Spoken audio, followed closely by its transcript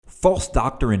False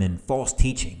doctrine and false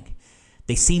teaching,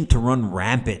 they seem to run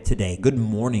rampant today. Good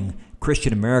morning,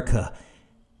 Christian America.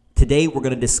 Today we're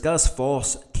going to discuss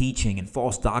false teaching and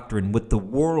false doctrine. With the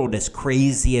world as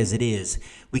crazy as it is,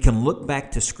 we can look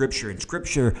back to Scripture, and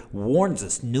Scripture warns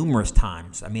us numerous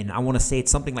times. I want to say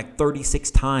it's something like 36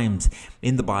 times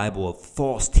in the Bible of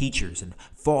false teachers and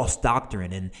false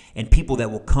doctrine and people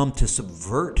that will come to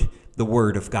subvert the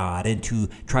Word of God and to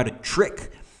try to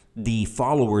trick the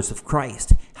followers of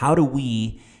Christ. How do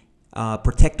we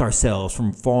protect ourselves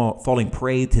from falling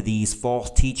prey to these false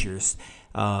teachers,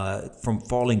 from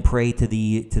falling prey to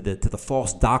the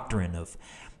false doctrine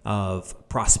of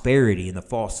prosperity and the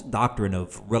false doctrine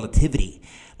of relativity?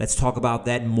 Let's talk about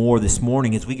that more this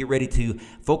morning as we get ready to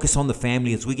focus on the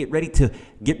family, as we get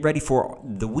ready for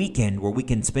the weekend where we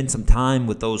can spend some time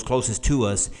with those closest to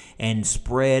us and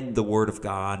spread the Word of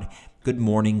God. Good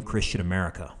morning, Christian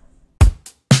America.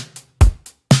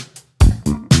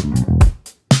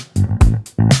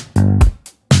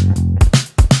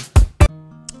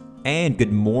 And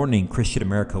good morning, Christian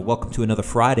America. Welcome to another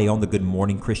Friday on the Good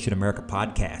Morning Christian America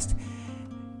podcast.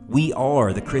 We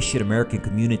are the Christian American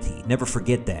community. Never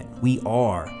forget that. We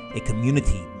are a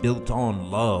community built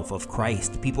on love of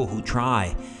Christ. People who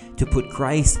try to put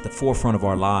Christ at the forefront of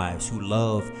our lives, who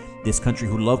love this country,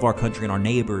 who love our country and our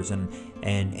neighbors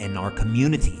and our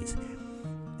communities.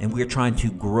 And we are trying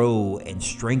to grow and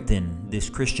strengthen this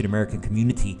Christian American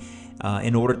community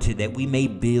in order that we may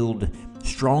build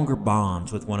stronger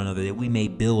bonds with one another, that we may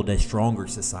build a stronger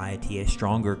society, a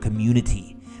stronger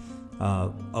community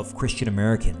of Christian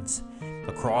Americans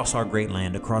across our great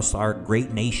land, across our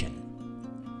great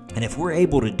nation. And if we're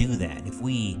able to do that, if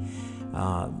we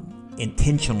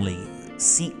intentionally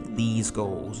seek these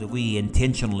goals, if we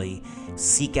intentionally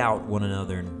seek out one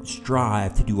another and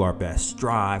strive to do our best,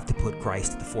 strive to put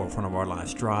Christ at the forefront of our lives,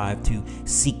 strive to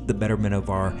seek the betterment of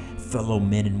our fellow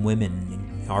men and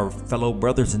women, our fellow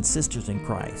brothers and sisters in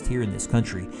Christ here in this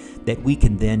country, that we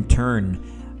can then turn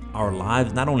our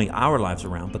lives, not only our lives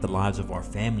around, but the lives of our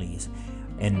families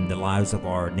and the lives of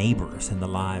our neighbors and the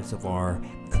lives of our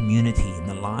community and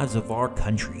the lives of our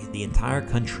country, the entire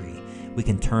country. We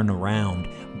can turn around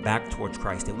back towards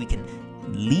Christ, that we can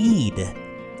lead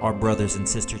our brothers and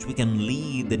sisters. We can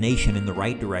lead the nation in the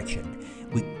right direction.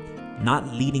 Not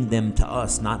leading them to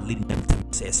us, not leading them to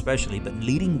us especially, but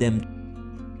leading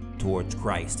them towards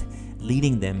Christ,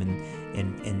 leading them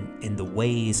in the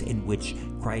ways in which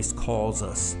Christ calls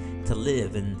us to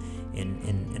live, and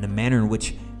in a manner in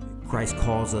which Christ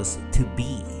calls us to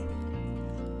be.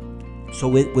 So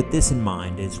with this in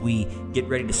mind, as we get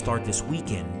ready to start this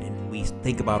weekend and we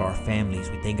think about our families,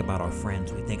 we think about our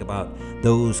friends, we think about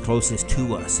those closest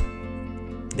to us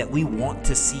that we want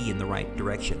to see in the right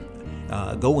direction,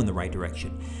 go in the right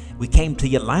direction. We came to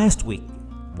you last week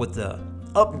with the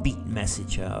upbeat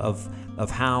message of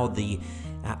how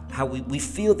we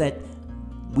feel that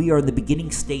we are in the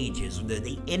beginning stages,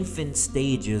 the infant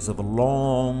stages of a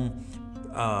long,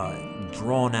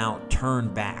 drawn out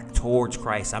turn back towards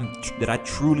Christ. That I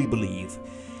truly believe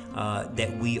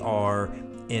that we are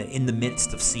in the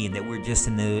midst of seeing, that we're just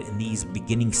in these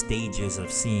beginning stages of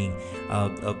seeing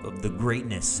of the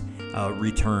greatness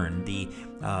return,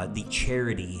 the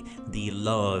charity, the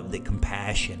love, the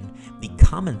compassion, the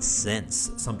common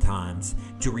sense sometimes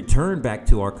to return back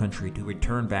to our country, to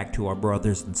return back to our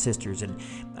brothers and sisters. And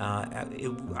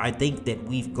I think that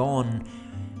we've gone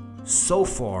so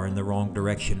far in the wrong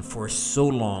direction for so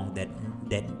long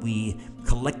that we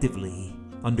collectively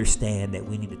understand that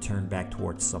we need to turn back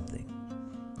towards something.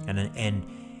 And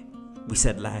we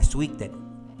said last week that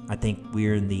I think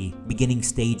we're in the beginning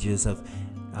stages of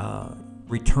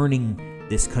returning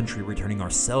this country, returning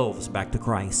ourselves back to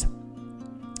Christ,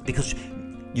 because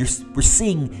we're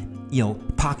seeing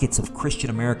pockets of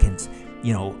Christian Americans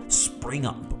spring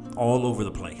up all over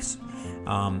the place,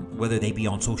 whether they be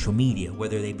on social media,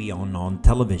 whether they be on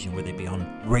television, whether they be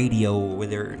on radio,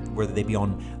 whether they be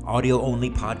on audio only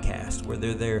podcasts,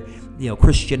 whether they're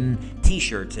Christian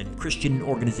t-shirts and Christian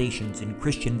organizations and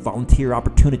Christian volunteer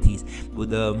opportunities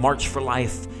with the March for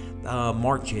Life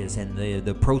marches and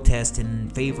the protest in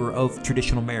favor of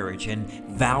traditional marriage and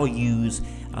values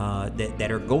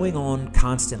that are going on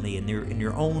constantly in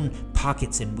your own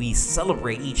pockets, and we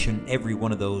celebrate each and every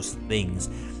one of those things.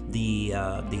 The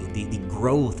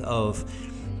growth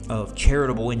of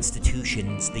charitable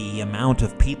institutions, the amount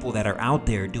of people that are out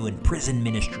there doing prison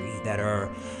ministry, that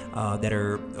are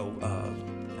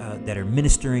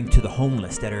ministering to the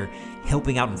homeless, that are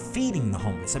helping out and feeding the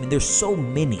homeless. There's so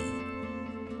many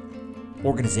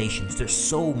organizations, there's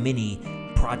so many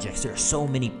projects, there are so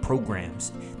many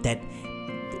programs that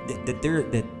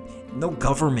no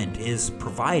government is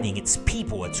providing. It's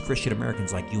people. It's Christian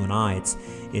Americans like you and I.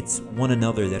 It's one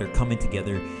another that are coming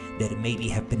together that maybe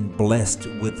have been blessed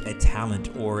with a talent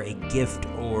or a gift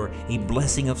or a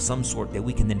blessing of some sort that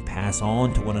we can then pass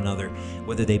on to one another,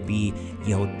 whether they be,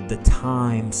 the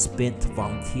time spent to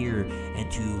volunteer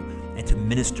and to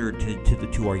minister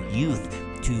to our youth,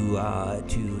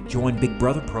 to join Big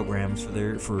Brother programs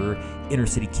for inner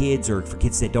city kids or for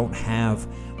kids that don't have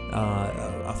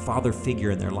a father figure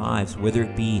in their lives, whether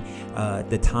it be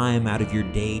the time out of your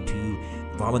day to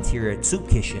volunteer at soup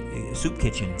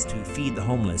kitchens to feed the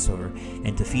homeless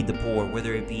and to feed the poor,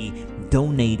 whether it be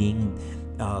donating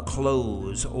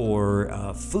clothes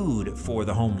or food for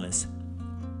the homeless,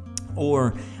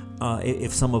 or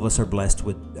if some of us are blessed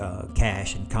with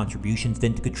cash and contributions,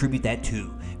 then to contribute that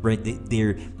too, right?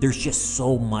 There's just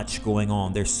so much going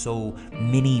on. There's so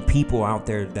many people out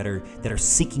there that are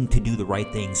seeking to do the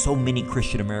right thing. So many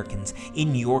Christian Americans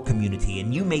in your community,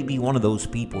 and you may be one of those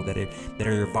people that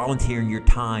are volunteering your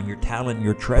time, your talent,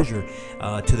 your treasure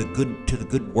to the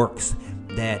good works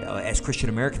that as Christian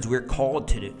Americans we're called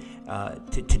to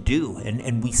do,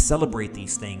 and we celebrate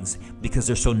these things because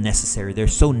they're so necessary. They're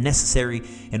so necessary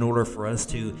in order for us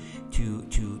to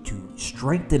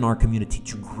strengthen our community,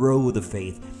 to grow the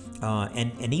faith,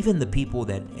 and even the people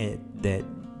that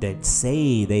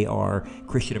say they are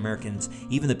Christian Americans,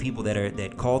 even the people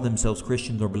that call themselves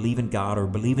Christians or believe in God or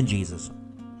believe in Jesus.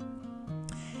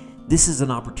 This is an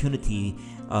opportunity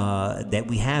that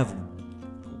we have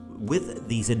with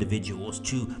these individuals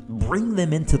to bring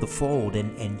them into the fold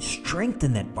and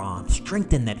strengthen that bond,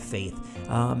 strengthen that faith.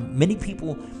 Many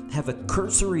people have a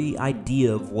cursory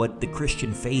idea of what the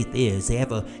Christian faith is. They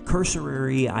have a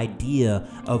cursory idea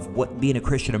of what being a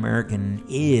Christian American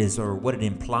is or what it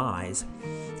implies.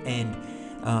 And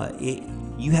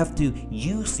you have to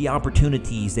use the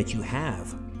opportunities that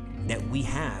we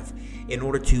have in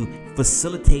order to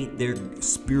facilitate their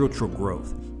spiritual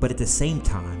growth. But at the same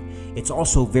time, it's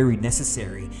also very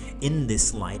necessary in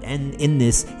this light and in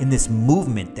this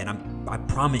movement that I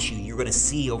promise you're going to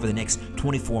see over the next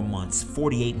 24 months,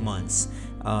 48 months,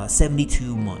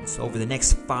 72 months, over the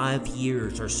next 5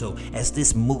 years or so, as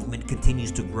this movement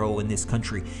continues to grow in this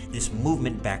country, this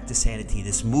movement back to sanity,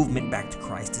 this movement back to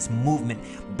Christ, this movement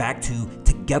back to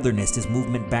togetherness, this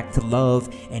movement back to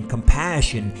love and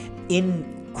compassion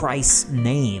in Christ's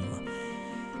name.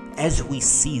 As we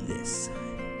see this,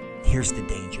 here's the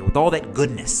danger. With all that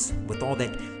goodness, with all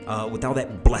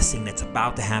that blessing that's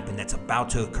about to happen, that's about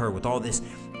to occur, with all this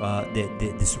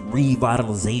this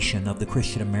revitalization of the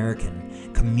Christian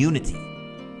American community,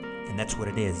 and that's what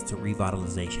it is. It's a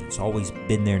revitalization. It's always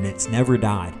been there, and it's never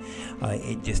died.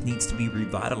 It just needs to be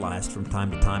revitalized from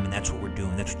time to time, and that's what we're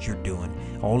doing. That's what you're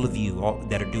doing. All of you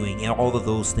that are doing all of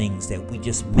those things that we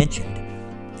just mentioned.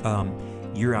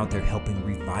 You're out there helping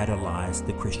revitalize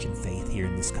the Christian faith here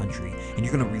in this country, and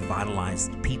you're going to revitalize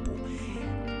people.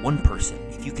 One person,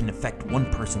 if you can affect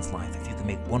one person's life, if you can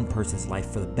make one person's life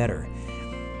for the better,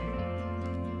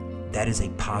 that is a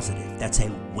positive. That's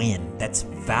a win. That's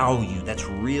value. That's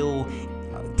real,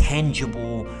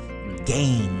 tangible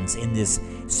gains in this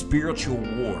spiritual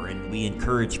war, and we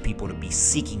encourage people to be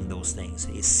seeking those things,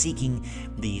 seeking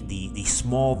the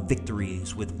small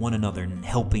victories with one another and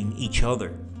helping each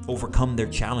other overcome their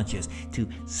challenges, to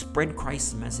spread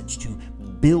Christ's message, to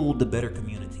build a better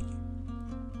community.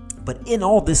 But in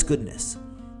all this goodness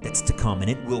that's to come, and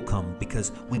it will come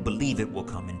because we believe it will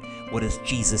come. And what does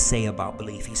Jesus say about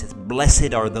belief? He says,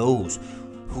 "Blessed are those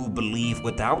who believe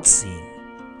without seeing."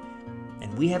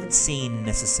 And we haven't seen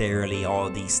necessarily all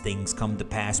of these things come to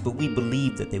pass, but we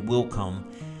believe that they will come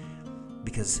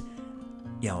because,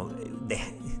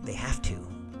 they have to.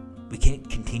 We can't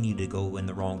continue to go in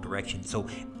the wrong direction. So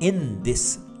in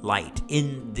this light,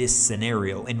 in this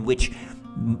scenario in which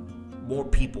more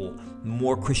people,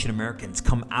 more Christian Americans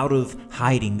come out of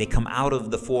hiding, they come out of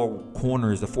the four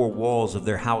corners, the four walls of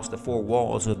their house, the four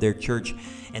walls of their church,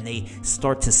 and they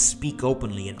start to speak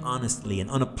openly and honestly and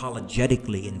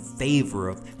unapologetically in favor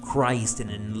of Christ and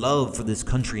in love for this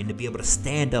country, and to be able to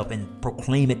stand up and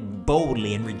proclaim it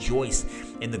boldly and rejoice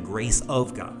in the grace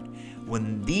of God.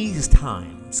 When these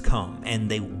times come, and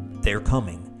they're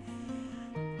coming,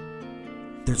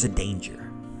 there's a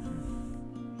danger.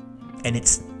 And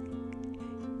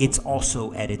it's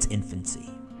also at its infancy.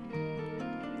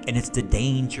 And it's the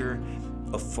danger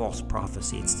of false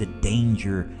prophecy. It's the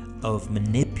danger of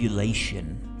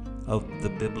manipulation of the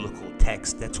biblical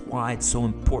text. That's why it's so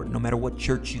important, no matter what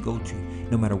church you go to,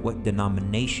 no matter what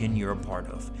denomination you're a part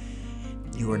of,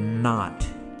 you are not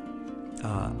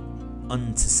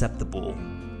unsusceptible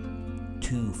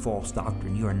to false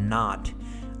doctrine. You are not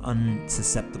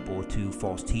unsusceptible to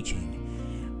false teaching,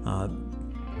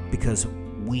 because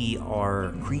we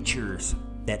are creatures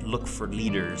that look for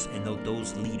leaders, and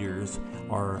those leaders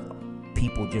are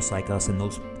people just like us, and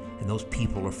those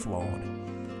people are flawed.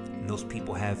 And those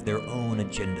people have their own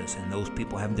agendas, and those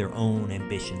people have their own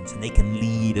ambitions, and they can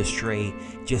lead astray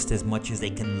just as much as they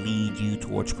can lead you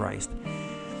towards Christ.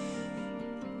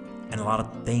 And a lot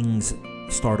of things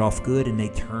start off good and they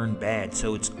turn bad.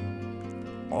 So it's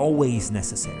always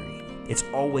necessary. It's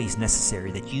always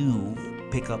necessary that you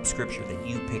pick up Scripture, that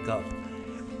you pick up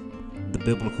the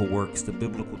biblical works, the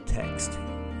biblical text,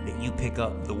 that you pick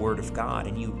up the Word of God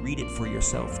and you read it for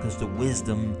yourself, because the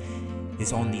wisdom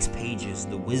is on these pages,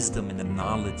 the wisdom and the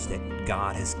knowledge that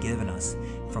God has given us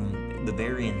from the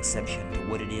very inception to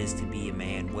what it is to be a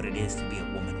man, what it is to be a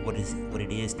woman, what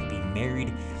it is to be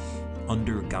married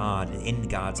under God, in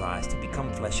God's eyes, to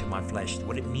become flesh of my flesh,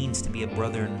 what it means to be a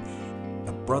brother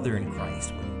in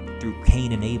Christ. Through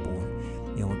Cain and Abel,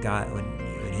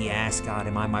 when he asked God,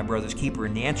 am I my brother's keeper?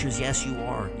 And the answer is yes, you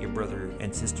are your brother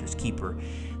and sister's keeper.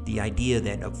 The idea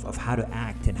that of how to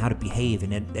act and how to behave,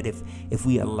 and that if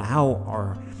we allow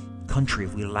our country,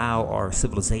 if we allow our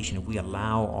civilization, if we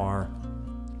allow our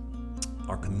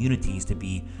communities to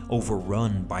be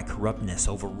overrun by corruptness,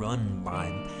 overrun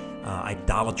by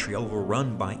idolatry,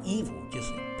 overrun by evil,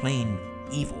 just plain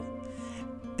evil,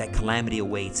 that calamity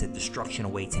awaits, that destruction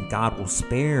awaits, and God will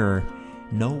spare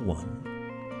no one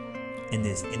in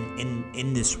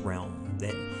this realm.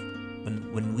 That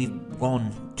when we've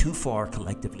gone too far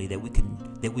collectively, that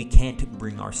we can't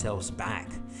bring ourselves back.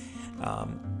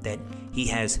 That He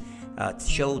has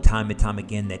showed time and time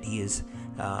again that He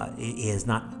has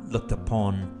not looked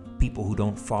upon people who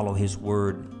don't follow His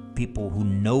word, people who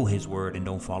know His word and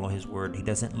don't follow His word. He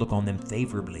doesn't look on them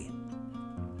favorably.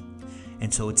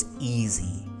 And so it's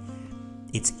easy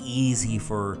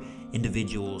for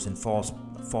individuals and false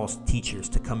teachers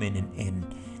to come in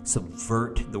and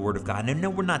subvert the word of God. And no,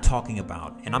 we're not talking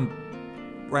about, and I'm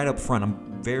right up front,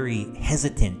 I'm very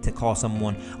hesitant to call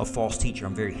someone a false teacher.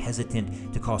 I'm very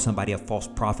hesitant to call somebody a false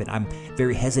prophet. I'm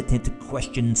very hesitant to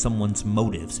question someone's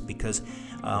motives, because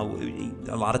a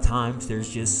lot of times there's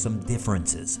just some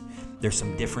differences. There's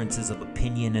some differences of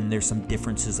opinion, and there's some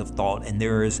differences of thought, and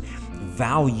there is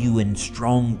value in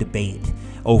strong debate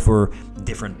over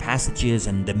different passages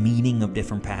and the meaning of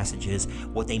different passages,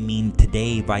 what they mean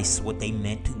today versus what they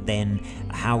meant then,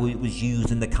 how it was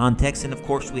used in the context. And of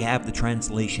course we have the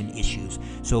translation issues.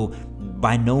 So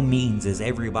by no means is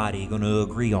everybody going to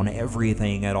agree on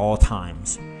everything at all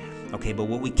times. Okay, but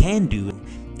what we can do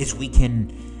is we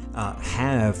can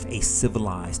have a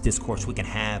civilized discourse. We can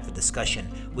have a discussion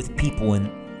with people,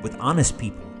 and with honest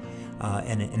people,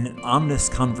 and an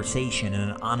honest conversation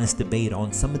and an honest debate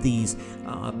on some of these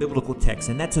biblical texts.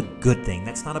 And that's a good thing.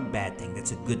 That's not a bad thing.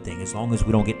 That's a good thing, as long as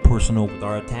we don't get personal with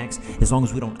our attacks, as long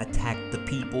as we don't attack the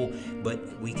people, but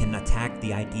we can attack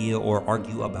the idea or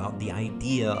argue about the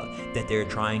idea that they're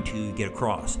trying to get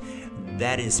across.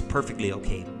 That is perfectly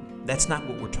okay. That's not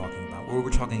what we're talking about. What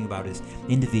we're talking about is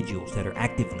individuals that are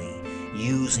actively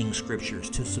using scriptures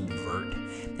to subvert.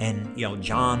 And 1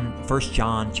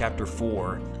 John chapter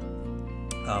 4,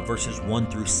 verses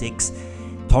 1 through 6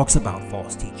 talks about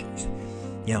false teachers.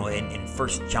 In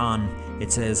 1 John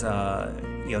it says,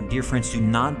 dear friends, do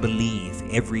not believe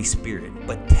every spirit,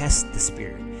 but test the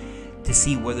spirit to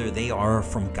see whether they are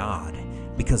from God,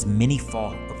 because many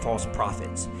false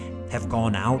prophets have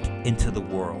gone out into the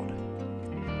world.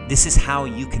 This is how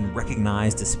you can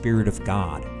recognize the Spirit of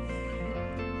God.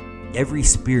 Every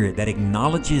spirit that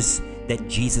acknowledges that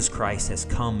Jesus Christ has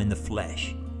come in the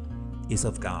flesh is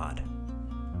of God.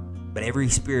 But every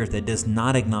spirit that does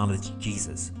not acknowledge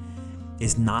Jesus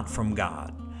is not from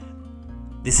God.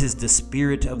 This is the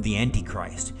spirit of the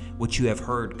Antichrist, which you have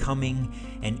heard coming,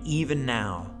 and even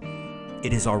now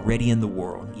it is already in the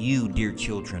world. You, dear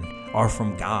children, are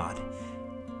from God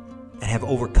and have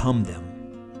overcome them,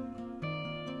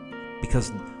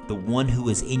 because the one who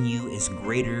is in you is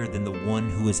greater than the one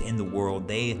who is in the world.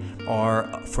 They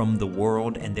are from the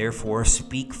world and therefore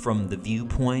speak from the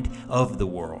viewpoint of the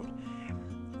world,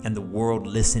 and the world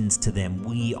listens to them.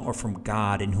 We are from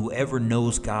God, and whoever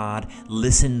knows God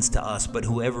listens to us, but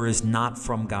whoever is not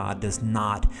from God does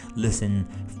not listen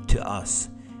to us.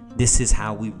 This is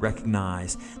how we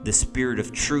recognize the spirit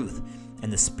of truth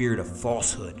and the spirit of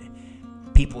falsehood.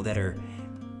 People that are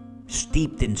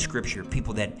steeped in Scripture,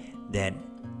 people that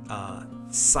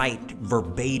cite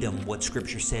verbatim what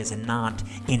Scripture says and not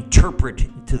interpret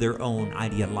to their own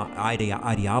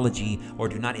ideology, or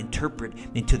do not interpret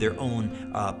into their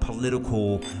own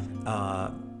political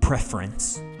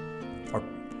preference,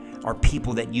 are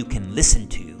people that you can listen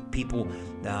to, people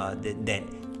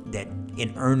that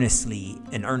in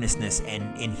earnestness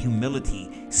and in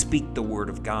humility speak the word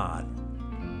of God.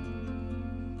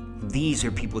 These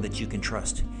are people that you can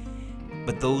trust.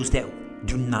 But those that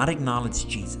do not acknowledge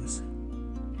Jesus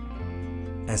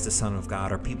as the Son of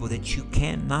God are people that you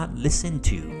cannot listen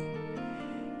to.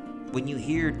 When you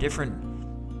hear different,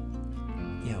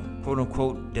 quote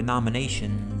unquote,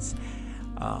 denominations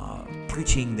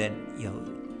preaching that,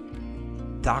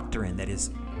 doctrine that is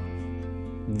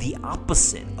the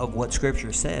opposite of what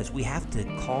Scripture says, we have to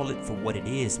call it for what it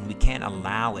is, and we can't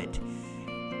allow it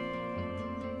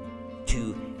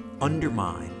to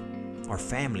undermine our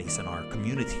families and our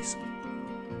communities.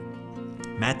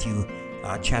 Matthew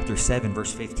chapter 7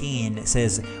 verse 15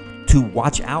 says to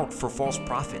watch out for false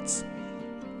prophets.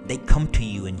 They come to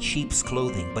you in sheep's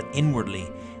clothing, but inwardly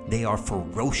they are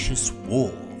ferocious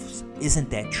wolves. Isn't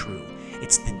that true?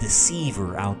 It's the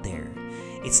deceiver out there.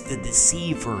 It's the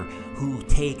deceiver who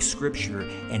takes Scripture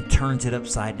and turns it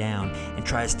upside down and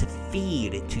tries to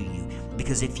feed it to you.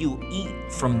 Because if you eat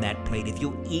from that plate, if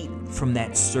you eat from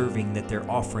that serving that they're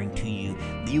offering to you,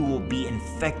 you will be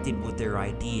infected with their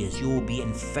ideas. You will be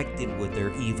infected with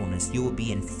their evilness. You will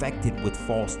be infected with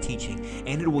false teaching.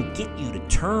 And it will get you to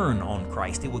turn on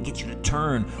Christ. It will get you to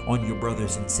turn on your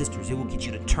brothers and sisters. It will get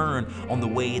you to turn on the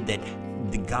way that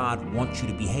God wants you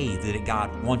to behave, that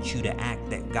God wants you to act,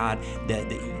 that God,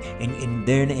 and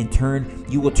then in turn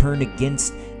you will turn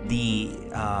against the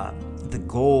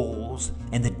goals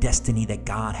and the destiny that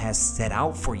God has set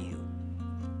out for you.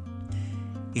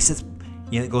 He says,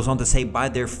 it goes on to say, by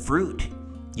their fruit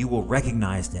you will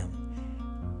recognize them.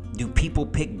 Do people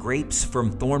pick grapes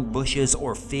from thorn bushes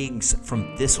or figs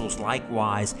from thistles?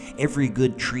 Likewise, every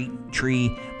good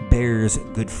tree bears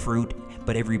good fruit,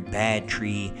 but every bad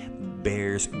tree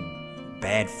bears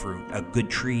bad fruit. A good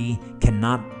tree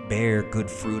cannot bear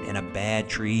good fruit, and a bad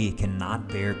tree cannot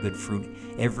bear good fruit.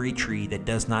 Every tree that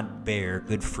does not bear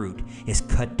good fruit is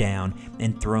cut down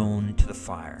and thrown to the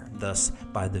fire. Thus,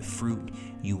 by the fruit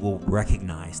you will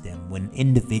recognize them. When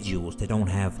individuals that don't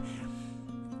have,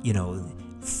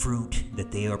 fruit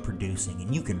that they are producing,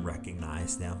 and you can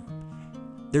recognize them.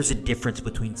 There's a difference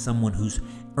between someone who's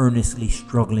earnestly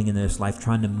struggling in their life,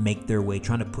 trying to make their way,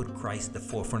 trying to put Christ at the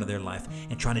forefront of their life,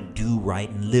 and trying to do right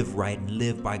and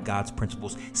live by God's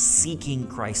principles, seeking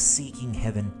Christ, seeking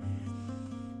heaven,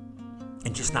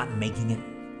 and just not making it,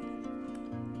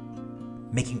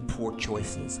 making poor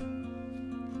choices,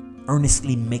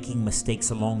 earnestly making mistakes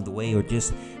along the way, or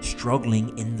just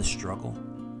struggling in the struggle.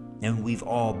 And we've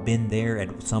all been there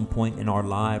at some point in our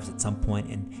lives, at some point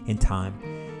in time.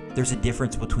 There's a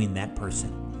difference between that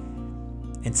person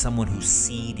and someone who's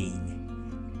seeding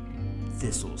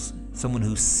thistles, someone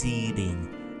who's seeding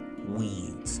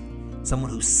weeds, someone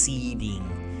who's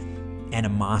seeding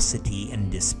animosity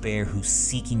and despair, who's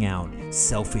seeking out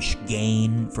selfish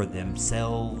gain for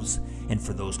themselves and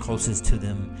for those closest to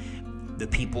them, the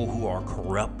people who are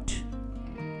corrupt.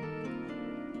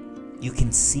 You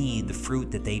can see the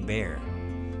fruit that they bear.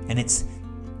 And it's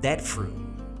that fruit,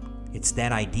 it's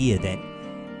that idea that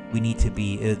we need to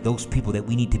be, those people that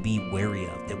we need to be wary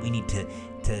of, that we need to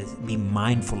be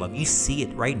mindful of. You see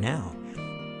it right now.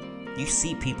 You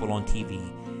see people on TV,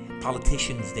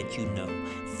 politicians that you know,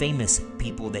 famous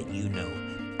people that you know,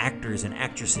 actors and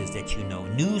actresses that you know,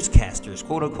 newscasters,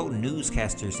 quote unquote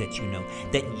newscasters that you know,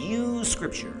 that use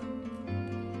Scripture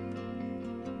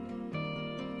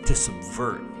to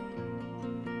subvert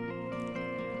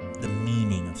the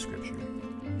meaning of Scripture,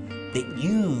 that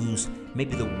use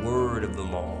maybe the word of the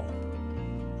law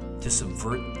to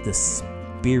subvert the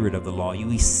spirit of the law.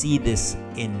 We see this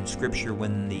in Scripture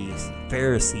when the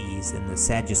Pharisees and the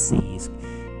Sadducees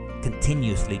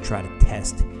continuously try to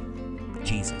test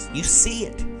Jesus. You see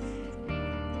it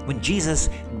when Jesus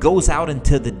goes out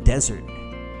into the desert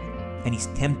and he's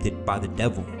tempted by the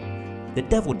devil. The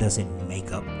devil doesn't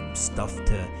make up stuff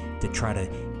to try to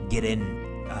get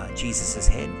in Jesus's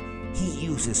head. He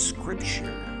uses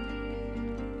Scripture.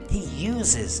 He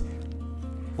uses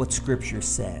what Scripture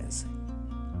says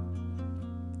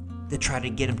to try to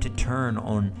get him to turn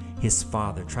on his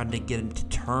Father, trying to get him to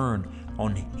turn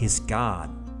on his God.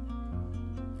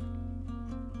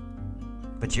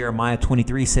 But Jeremiah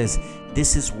 23 says,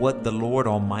 this is what the Lord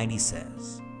Almighty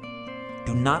says.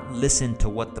 Do not listen to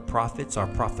what the prophets are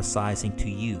prophesying to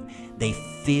you. They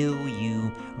fill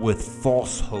you with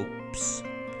false hopes.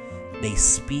 They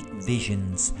speak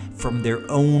visions from their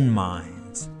own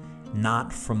minds,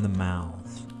 not from the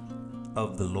mouths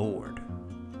of the Lord.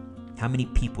 How many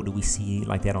people do we see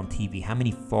like that on TV? How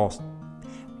many false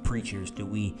preachers do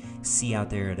we see out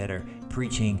there that are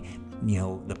preaching,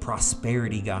 the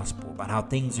prosperity gospel about how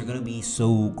things are going to be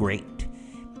so great?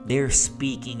 They're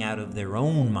speaking out of their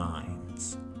own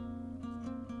minds.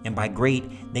 And by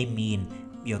great, they mean,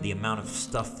 the amount of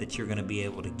stuff that you're going to be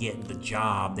able to get, the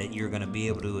job that you're going to be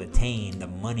able to attain, the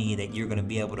money that you're going to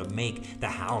be able to make, the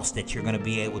house that you're going to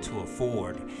be able to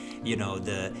afford,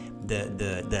 the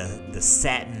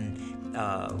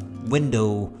satin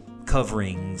window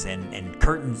coverings and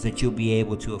curtains that you'll be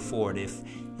able to afford if,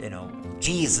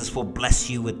 Jesus will bless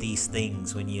you with these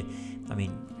things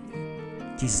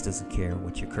Jesus doesn't care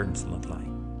what your curtains look like.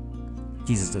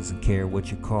 Jesus doesn't care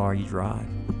what your car you drive.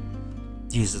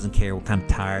 Jesus doesn't care what kind of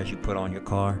tires you put on your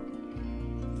car.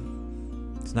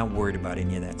 He's not worried about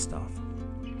any of that stuff.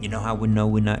 You know how we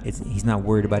know he's not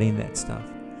worried about any of that stuff?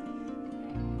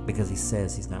 Because he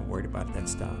says he's not worried about that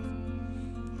stuff.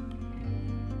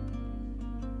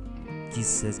 Jesus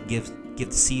says, give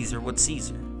to Caesar what's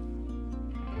Caesar.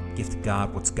 Give to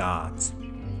God what's God's.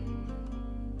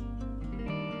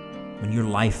 When your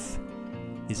life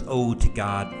is owed to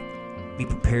God, be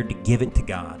prepared to give it to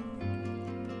God.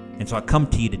 And so I come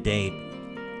to you today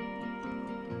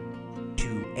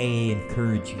to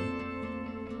encourage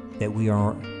you that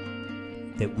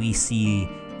we see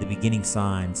the beginning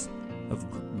signs of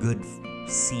good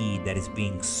seed that is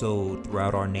being sowed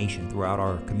throughout our nation, throughout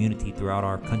our community, throughout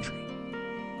our country.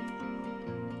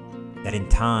 That in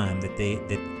time that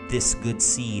this good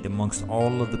seed amongst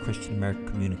all of the Christian American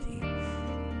community,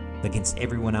 against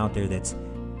everyone out there that's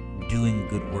doing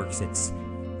good works, that's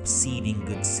seeding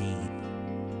good seed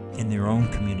in their own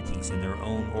communities, in their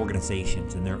own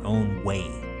organizations, in their own way,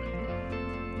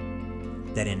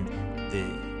 that in the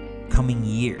coming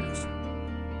years,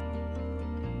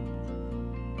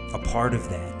 a part of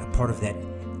that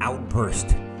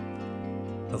outburst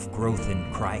of growth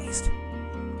in Christ,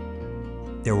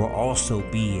 there will also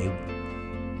be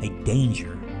a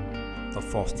danger of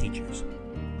false teachers,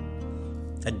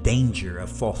 a danger of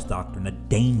false doctrine, a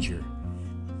danger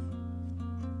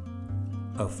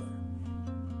of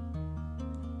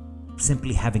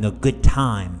simply having a good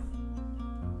time.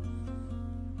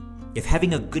 If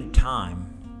having a good time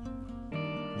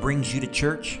brings you to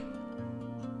church,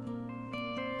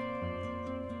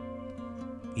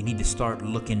 you need to start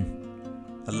looking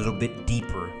a little bit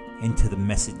deeper into the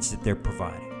message that they're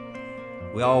providing.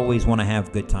 We always want to have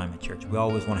a good time at church. We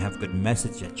always want to have a good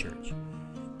message at church.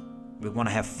 We want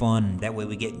to have fun. That way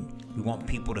we want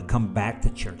people to come back to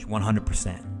church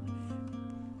 100%.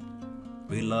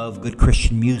 We love good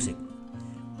Christian music,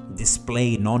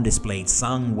 displayed, non-displayed,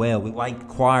 sung well. We like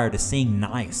choir to sing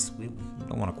nice. We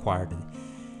don't want a choir to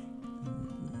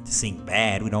sing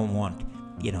bad. We don't want,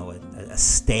 a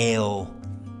stale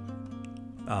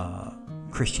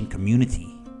Christian community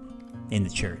in the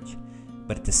church.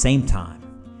 But at the same time,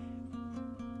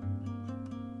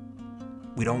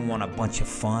 we don't want a bunch of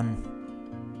fun,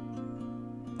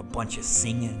 a bunch of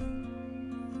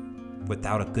singing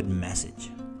without a good message,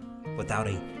 without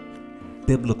a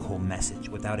biblical message,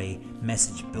 without a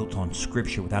message built on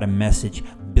Scripture, without a message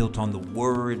built on the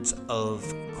words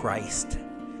of Christ,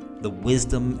 the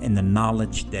wisdom and the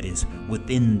knowledge that is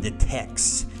within the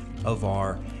text of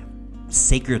our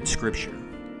sacred Scripture.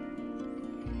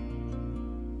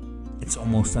 It's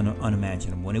almost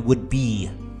unimaginable, and it would be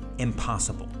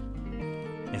impossible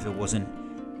if it wasn't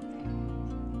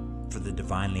for the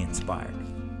divinely inspired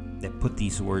that put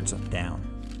these words down,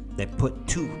 that put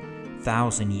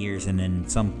 2,000 years, and in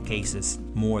some cases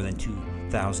more than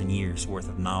 2,000 years worth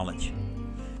of knowledge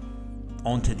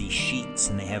onto these sheets,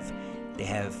 and they have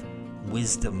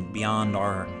wisdom beyond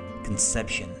our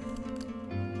conception.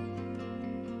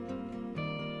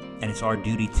 And it's our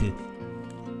duty to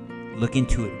look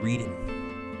into it, read it,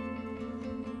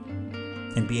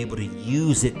 and be able to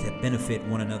use it to benefit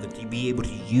one another, to be able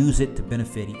to use it to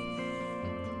benefit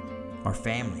our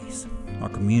families, our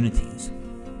communities,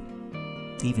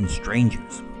 even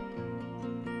strangers.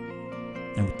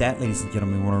 And with that, ladies and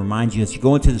gentlemen, I want to remind you, as you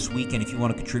go into this weekend, if you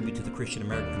want to contribute to the Christian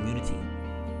American community,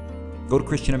 go to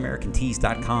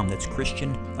ChristianAmericanTees.com. That's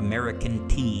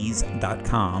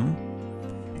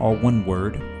ChristianAmericanTees.com, all one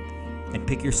word, and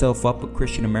pick yourself up a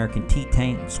Christian American tee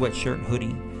tank, sweatshirt,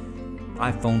 hoodie,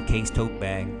 iPhone case, tote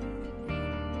bag,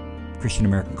 Christian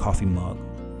American coffee mug.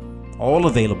 All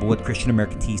available at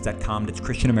ChristianAmericanTees.com. That's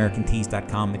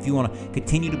ChristianAmericanTees.com. If you want to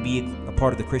continue to be a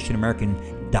part of the Christian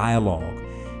American dialogue,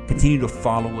 continue to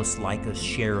follow us, like us,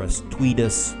 share us, tweet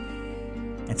us,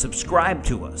 and subscribe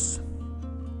to us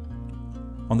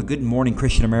on the Good Morning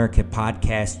Christian America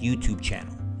podcast YouTube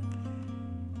channel.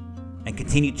 And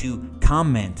continue to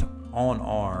comment on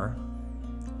our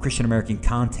Christian American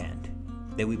content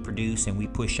that we produce and we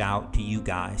push out to you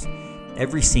guys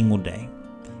every single day.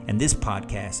 and this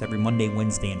podcast every Monday,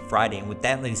 Wednesday, and Friday. And with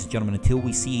that, ladies and gentlemen, until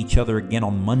we see each other again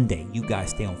on Monday, you guys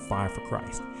stay on fire for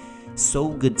Christ. Sow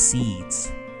good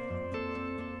seeds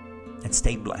and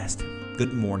stay blessed.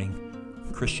 Good morning,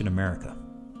 Christian America.